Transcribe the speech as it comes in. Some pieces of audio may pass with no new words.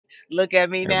Look at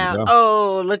me There we now. go.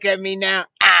 Oh, look at me now.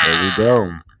 There we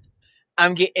go.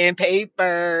 I'm getting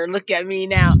paper. Look at me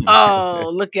now.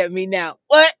 Oh, look at me now.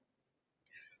 What?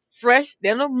 Fresh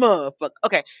than a motherfucker.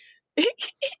 Okay.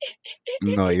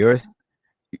 No, yours.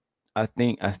 I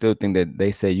still think that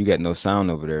they say you got no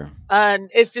sound over there.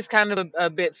 It's just kind of a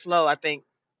bit slow, I think.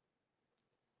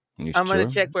 You I'm gonna sure?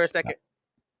 check for a second.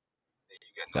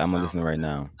 So I'm gonna listen right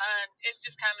now.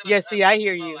 Yeah, see, I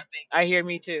hear you. I hear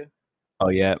me too. Oh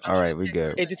yeah. All right, we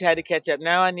good. It just had to catch up.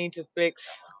 Now I need to fix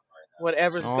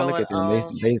whatever's Oh, look going at them.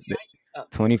 on.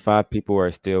 25 people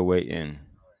are still waiting.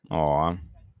 Oh, all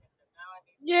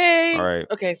Yay. right.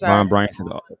 Okay, Von sorry. Bryant said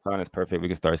the sound is perfect. We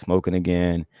can start smoking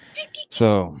again.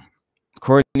 So,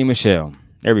 Courtney Michelle.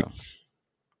 There we go.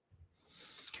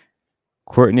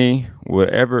 Courtney,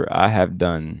 whatever I have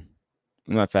done.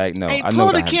 Matter of fact, no, Hey, I know pull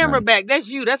what I the have camera done. back. That's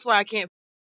you. That's why I can't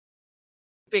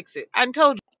fix it. I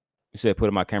told You said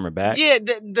put my camera you. back. Yeah,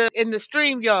 the in the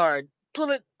stream yard.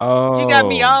 Pull it. You got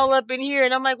me Oh. all up in here,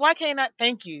 and I'm like, why can't I?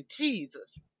 Thank you,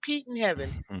 Jesus, Pete in heaven.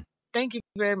 Thank you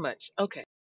very much. Okay.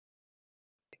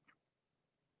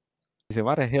 He said,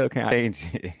 why the hell can't I change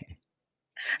it?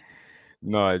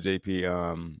 No,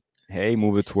 JP. Hey,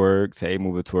 Move It Twerks. Hey,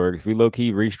 Move It Twerks. We low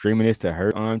key restreaming this to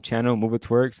her channel, Move It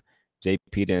Twerks.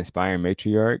 JP, the Inspiring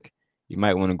Matriarch. You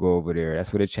might want to go over there.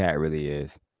 That's what the chat really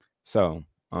is. So,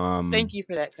 Thank you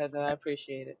for that, cousin. I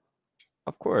appreciate it.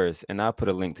 of course, and I'll put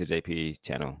a link to JP's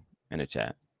channel in the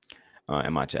chat,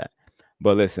 in my chat.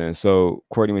 But listen, so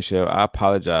Courtney Michelle, I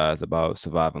apologize about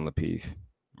surviving Lapeef.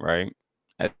 Right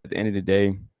at the end of the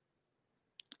day,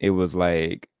 it was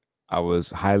like I was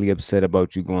highly upset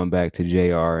about you going back to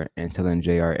JR and telling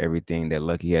JR everything that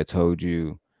Lucky had told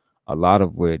you, a lot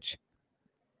of which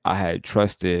I had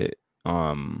trusted.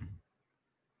 Um,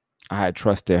 I had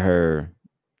trusted her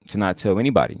to not tell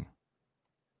anybody.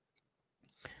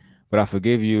 But I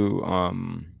forgive you.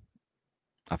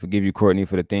 I forgive you, Courtney,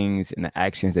 for the things and the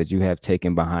actions that you have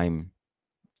taken behind,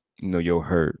 your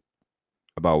hurt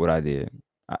about what I did.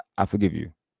 I forgive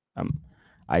you. I'm,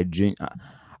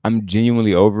 I'm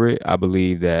genuinely over it. I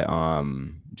believe that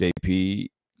JP,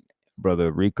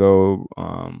 brother Rico,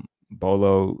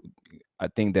 Bolo, I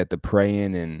think that the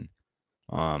praying and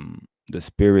the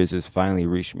spirits has finally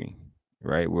reached me,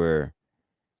 right? Where,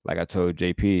 like I told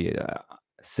JP,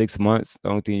 6 months, the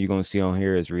only thing you're gonna see on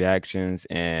here is reactions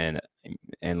and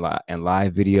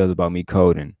live videos about me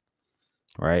coding,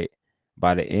 right?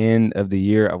 By the end of the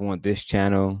year, I want this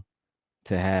channel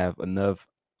to have enough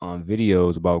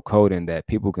videos about coding that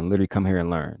people can literally come here and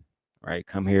learn, right?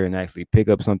 Come here and actually pick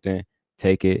up something,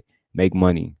 take it, make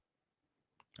money.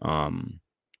 Um,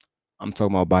 I'm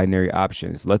talking about binary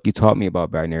options. Lucky taught me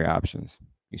about binary options.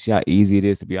 You see how easy it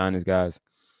is, to be honest, guys.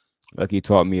 Lucky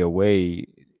taught me a way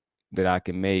that I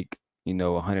can make,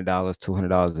 $100,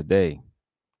 $200 a day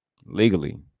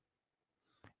legally.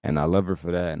 And I love her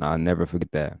for that. And I'll never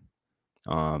forget that.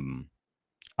 Um,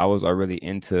 I was already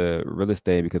into real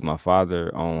estate because my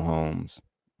father owned homes.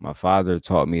 My father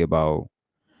taught me about,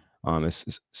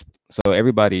 so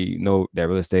everybody know that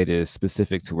real estate is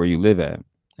specific to where you live at.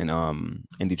 And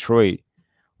in Detroit,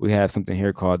 we have something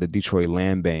here called the Detroit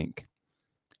Land Bank.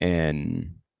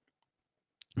 And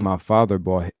my father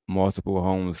bought multiple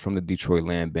homes from the Detroit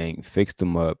Land Bank, fixed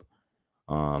them up,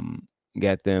 um,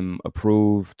 got them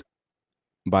approved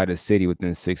by the city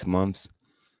within 6 months.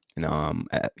 And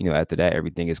after that,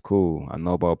 everything is cool. I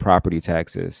know about property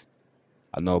taxes.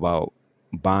 I know about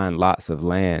buying lots of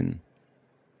land.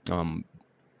 Um,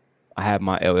 I have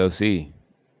my LLC,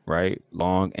 right?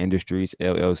 Long Industries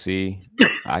LLC.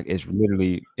 It's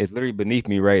literally beneath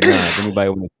me right now. If anybody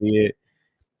want to see it,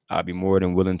 I'll be more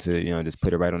than willing to, just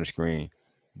put it right on the screen.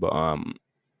 But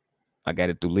I got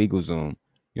it through LegalZoom.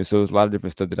 So there's a lot of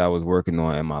different stuff that I was working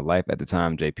on in my life at the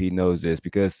time. JP knows this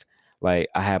because like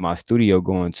I had my studio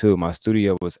going too. My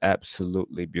studio was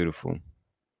absolutely beautiful.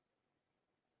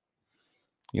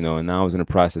 And now I was in the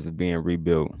process of being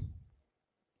rebuilt.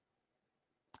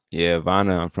 Yeah,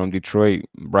 Vanna, I'm from Detroit,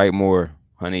 Brightmoor,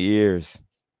 100 years.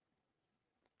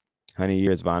 100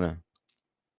 years, Vanna.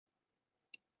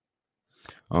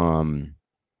 Um,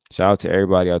 Shout out to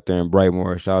everybody out there in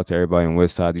Brightmoor. Shout out to everybody in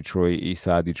West Side Detroit, East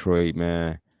Side Detroit,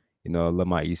 man. I love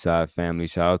my East Side family.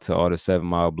 Shout out to all the 7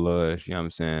 Mile Bloods, you know what I'm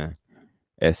saying?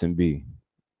 S&B.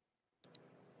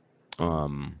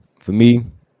 For me,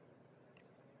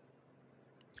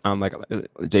 I'm like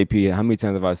JP, how many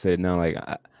times have I said it now? Like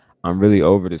I'm really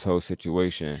over this whole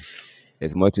situation.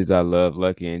 As much as I love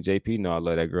Lucky and JP, I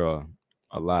love that girl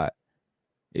a lot.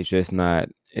 It's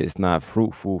not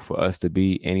fruitful for us to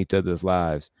be in each other's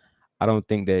lives. I don't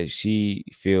think that she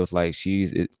feels like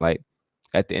she's like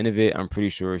At the end of it, I'm pretty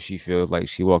sure she feels like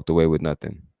she walked away with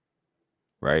nothing,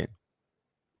 right?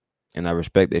 And I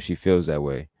respect that she feels that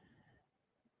way.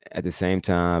 At the same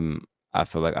time, I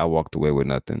feel like I walked away with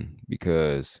nothing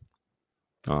because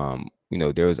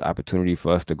there was opportunity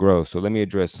for us to grow. So let me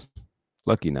address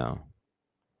Lucky now.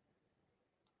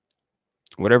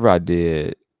 Whatever I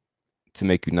did to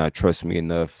make you not trust me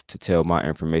enough to tell my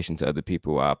information to other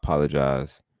people, I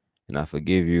apologize and I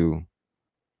forgive you.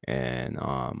 And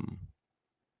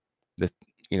this,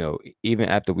 even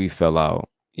after we fell out,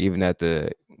 even after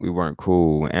we weren't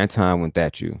cool, when Anton went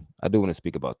at you, I do want to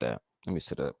speak about that. Let me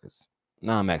sit up because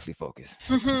now I'm actually focused.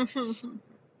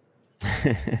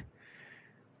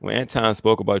 When Anton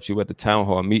spoke about you at the town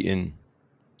hall meeting,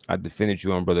 I defended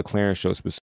you on Brother Clarence show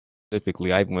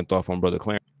specifically. I even went off on Brother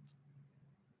Clarence.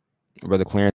 Brother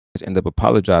Clarence ended up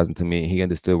apologizing to me. He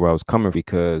understood where I was coming from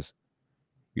because,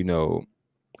 you know,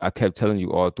 I kept telling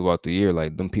you all throughout the year,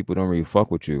 like, them people don't really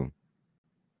fuck with you.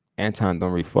 Anton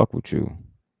don't really fuck with you,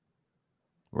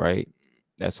 right?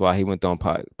 That's why he went on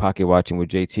pocket watching with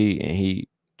JT and he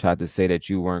tried to say that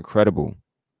you weren't credible.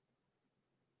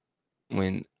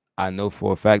 When I know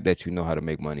for a fact that you know how to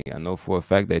make money. I know for a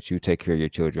fact that you take care of your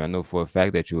children. I know for a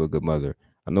fact that you're a good mother.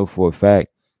 I know for a fact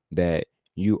that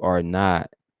you are not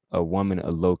a woman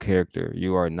of low character.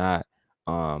 You are not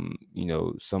some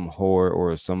whore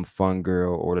or some fun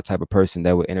girl or the type of person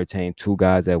that would entertain two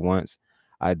guys at once.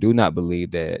 I do not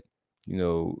believe that,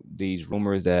 these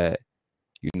rumors that,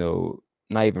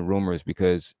 not even rumors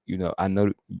because, I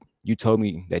know you told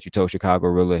me that you told Chicago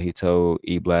Rilla, he told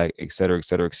E Black, et cetera, et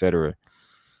cetera, et cetera.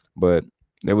 But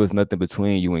there was nothing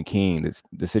between you and King.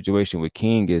 The situation with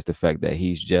King is the fact that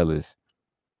he's jealous,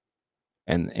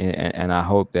 and I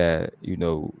hope that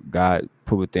God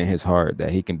put within his heart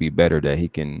that he can be better, that he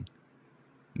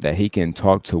can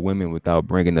talk to women without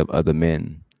bringing up other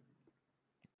men.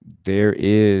 There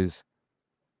is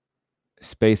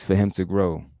space for him to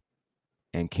grow,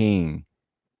 and King,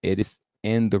 it is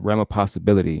in the realm of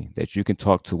possibility that you can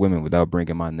talk to women without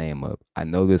bringing my name up. I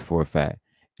know this for a fact,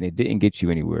 and it didn't get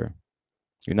you anywhere.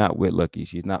 You're not with Lucky.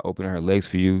 She's not opening her legs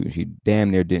for you. She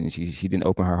damn near didn't. She didn't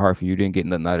open her heart for you. You didn't get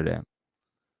nothing out of that.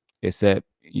 Except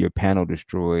your panel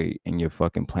destroyed and your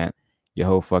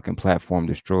whole fucking platform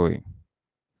destroyed.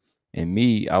 And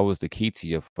me, I was the key to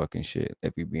your fucking shit,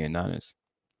 if we being honest.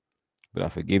 But I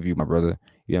forgive you, my brother.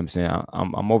 You know what I'm saying?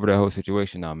 I'm over that whole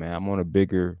situation now, man. I'm on a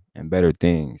bigger and better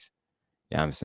things. You know what I'm